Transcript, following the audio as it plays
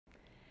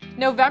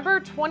November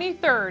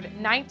 23rd,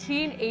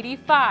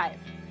 1985.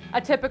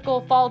 A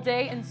typical fall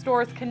day in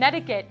Storrs,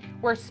 Connecticut,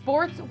 where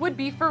sports would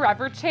be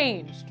forever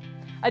changed.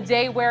 A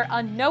day where,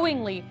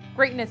 unknowingly,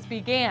 greatness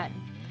began.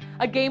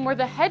 A game where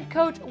the head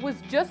coach was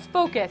just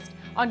focused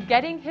on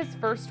getting his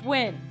first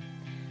win.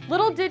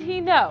 Little did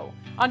he know,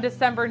 on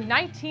December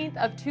 19th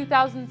of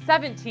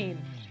 2017,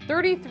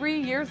 33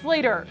 years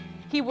later,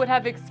 he would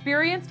have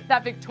experienced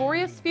that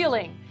victorious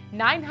feeling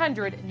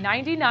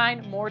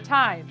 999 more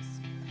times.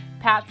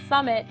 Pat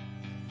Summitt,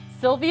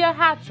 Sylvia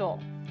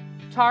Hatchell,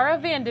 Tara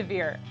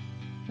Vanderveer,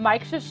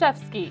 Mike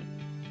Krzyzewski,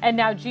 and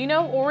now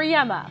Geno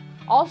Auriemma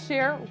all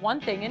share one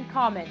thing in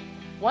common: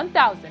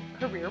 1,000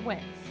 career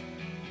wins.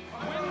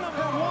 Win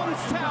number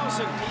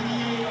 1,000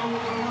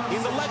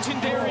 in the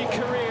legendary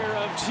career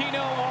of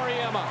Geno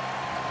Auriemma.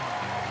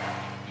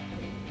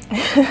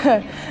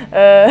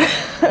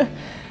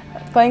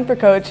 Playing for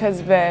coach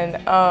has been,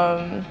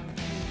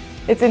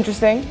 it's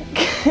interesting,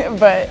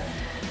 but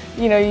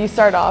you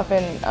start off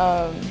and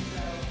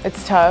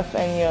it's tough,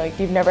 and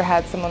you've never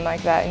had someone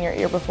like that in your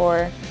ear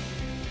before.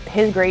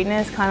 His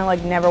greatness kind of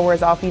like never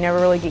wears off. You never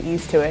really get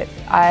used to it.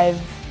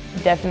 I've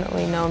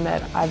definitely known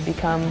that I've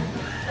become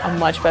a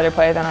much better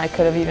player than I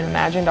could have even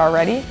imagined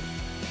already.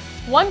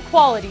 One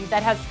quality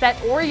that has set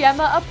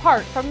Auriemma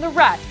apart from the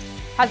rest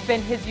has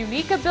been his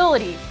unique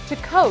ability to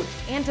coach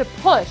and to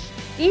push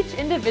each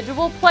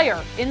individual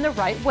player in the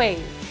right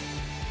ways.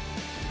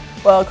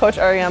 Well, Coach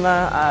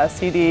Auriemma,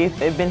 CD,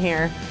 they've been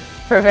here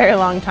for a very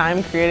long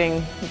time,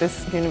 creating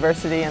this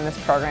university and this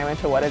program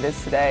into what it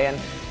is today, and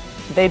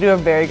they do a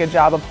very good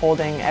job of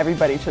holding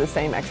everybody to the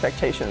same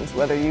expectations,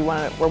 whether you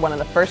were one of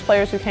the first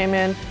players who came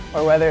in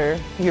or whether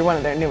you're one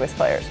of their newest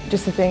players.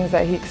 Just the things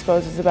that he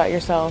exposes about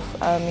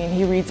yourself. I mean,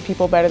 he reads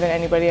people better than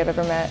anybody I've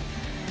ever met.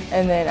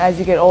 And then as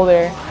you get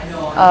older,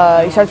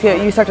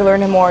 you start to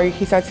learn him more.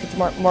 He starts to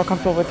get more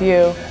comfortable with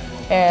you,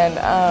 and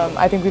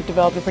I think we've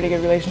developed a pretty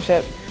good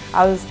relationship.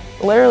 I was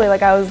literally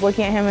I was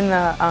looking at him in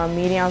the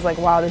meeting. I was like,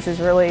 wow, this is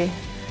really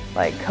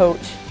like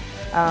coach.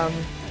 I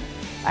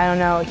don't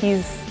know.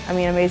 He's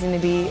amazing to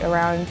be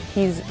around.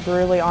 He's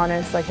brutally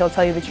honest. He'll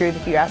tell you the truth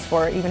if you ask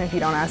for it. Even if you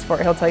don't ask for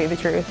it, he'll tell you the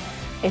truth.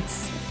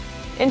 It's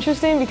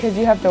interesting because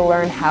you have to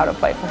learn how to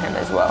play for him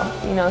as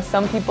well.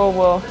 Some people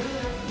will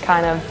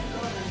kind of,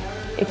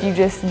 if you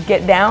just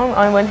get down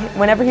on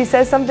whenever he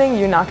says something,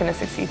 you're not going to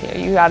succeed here.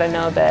 You got to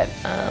know that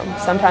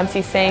sometimes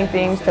he's saying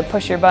things to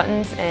push your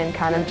buttons and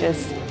kind of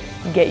just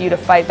get you to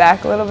fight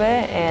back a little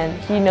bit. And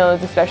he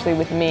knows, especially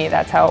with me,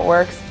 that's how it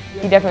works.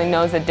 He definitely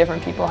knows that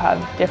different people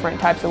have different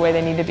types of way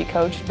they need to be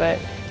coached, but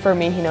for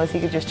me, he knows he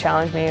could just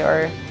challenge me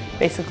or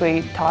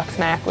basically talk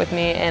smack with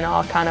me, and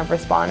I'll kind of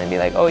respond and be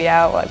like, oh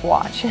yeah,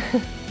 watch.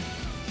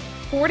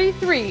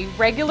 43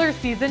 regular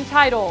season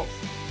titles,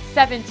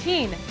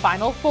 17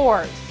 Final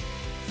Fours,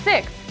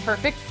 6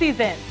 perfect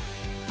seasons,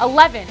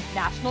 11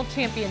 national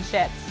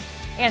championships,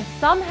 and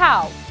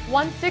somehow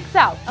one sticks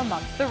out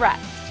amongst the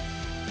rest.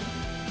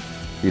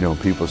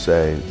 People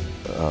say,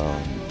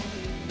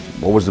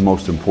 what was the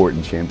most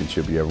important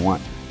championship you ever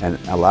won? And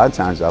a lot of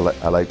times I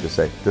like to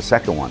say the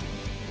second one.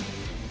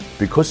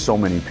 Because so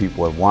many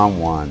people have won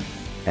one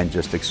and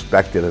just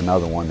expected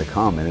another one to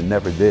come, and it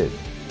never did.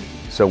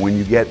 So when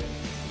you get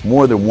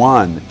more than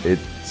one,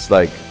 it's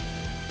like,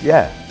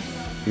 yeah,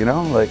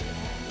 it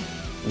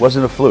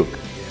wasn't a fluke.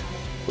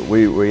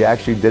 We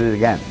actually did it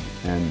again.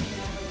 And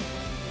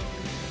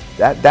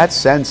that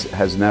sense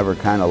has never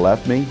kind of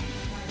left me.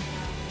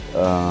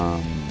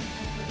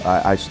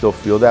 I still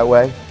feel that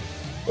way.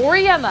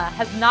 Auriemma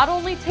has not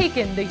only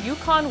taken the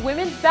UConn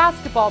women's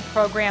basketball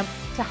program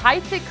to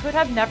heights it could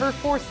have never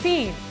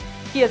foreseen,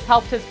 he has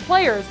helped his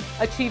players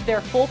achieve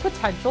their full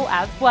potential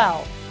as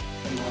well.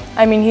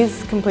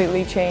 He's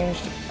completely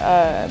changed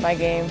my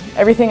game.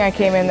 Everything I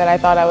came in that I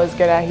thought I was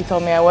good at, he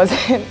told me I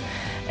wasn't.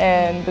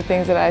 And the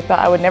things that I thought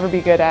I would never be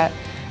good at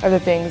are the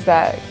things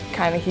that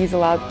he's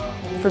allowed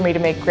for me to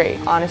make great.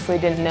 Honestly,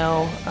 didn't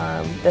know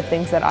the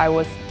things that I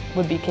would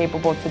be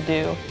capable to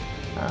do.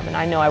 And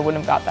I know I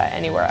wouldn't have got that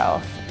anywhere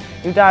else.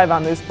 You dive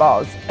on loose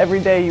balls. Every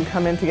day you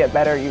come in to get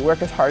better. You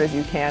work as hard as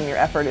you can. Your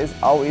effort is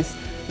always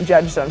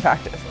judged on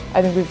practice.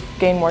 I think we've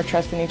gained more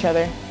trust in each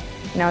other.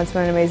 It's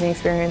been an amazing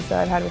experience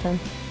that I've had with him.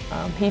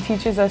 He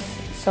teaches us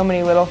so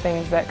many little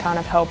things that kind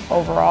of help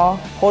overall.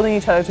 Holding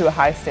each other to a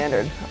high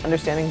standard,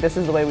 understanding this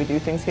is the way we do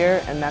things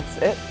here, and that's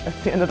it.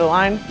 That's the end of the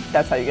line.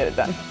 That's how you get it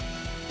done.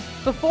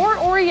 Before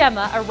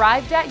Auriemma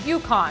arrived at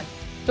UConn,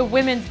 the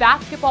women's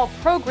basketball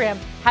program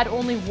had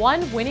only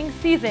one winning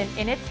season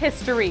in its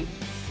history.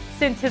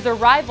 Since his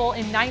arrival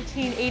in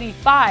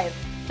 1985,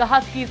 the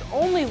Huskies'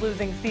 only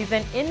losing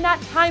season in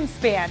that time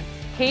span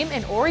came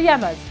in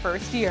Auriemma's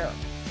first year.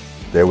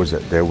 There was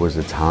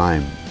a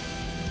time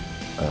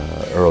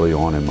early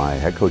on in my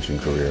head coaching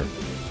career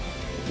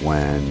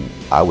when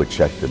I would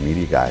check the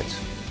media guides.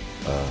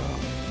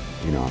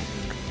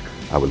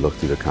 I would look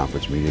through the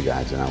conference media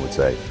guides and I would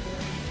say,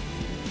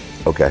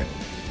 okay,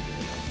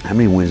 how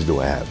many wins do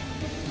I have?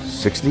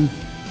 60?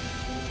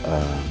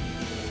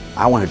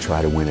 I want to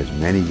try to win as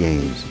many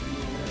games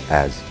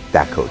as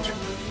that coach.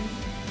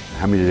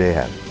 How many do they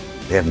have?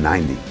 They have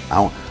 90.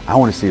 I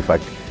want to see if I,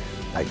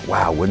 like,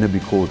 wow, wouldn't it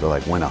be cool to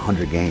like win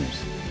 100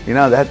 games? You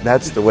know,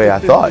 that's the way I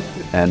thought.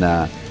 And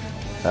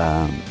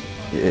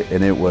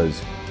it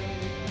was,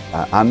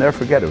 I'll never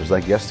forget, it was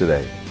like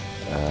yesterday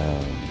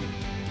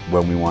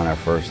when we won our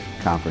first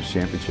conference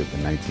championship in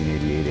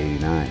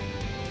 1988-89.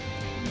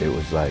 It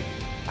was like,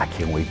 I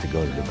can't wait to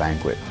go to the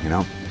banquet, you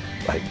know?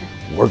 Like,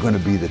 we're going to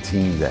be the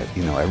team that,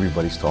 you know,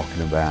 everybody's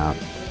talking about.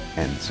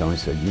 And somebody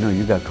said, you know,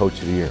 you got Coach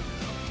of the Year.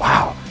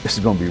 Wow, this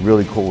is going to be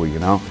really cool, you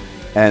know?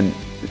 And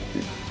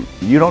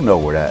you don't know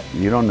where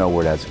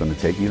that's going to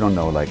take you. You don't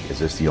know, like, is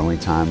this the only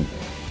time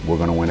we're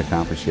going to win a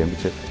conference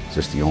championship? Is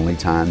this the only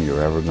time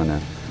you're ever going to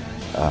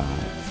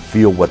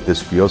feel what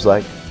this feels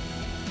like?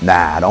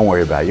 Nah, don't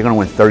worry about it. You're going to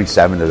win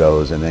 37 of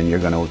those, and then you're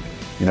going to,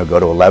 you know, go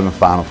to 11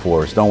 Final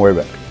Fours. Don't worry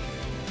about it.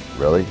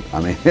 Really?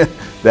 I mean,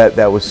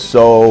 that was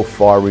so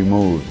far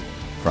removed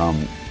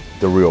from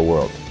the real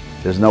world.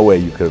 There's no way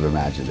you could have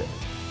imagined it.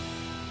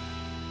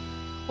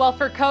 Well,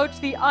 for Coach,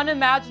 the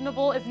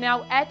unimaginable is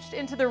now etched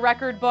into the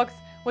record books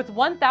with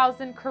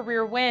 1,000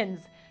 career wins.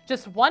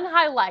 Just one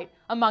highlight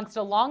amongst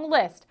a long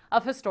list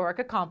of historic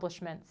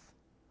accomplishments.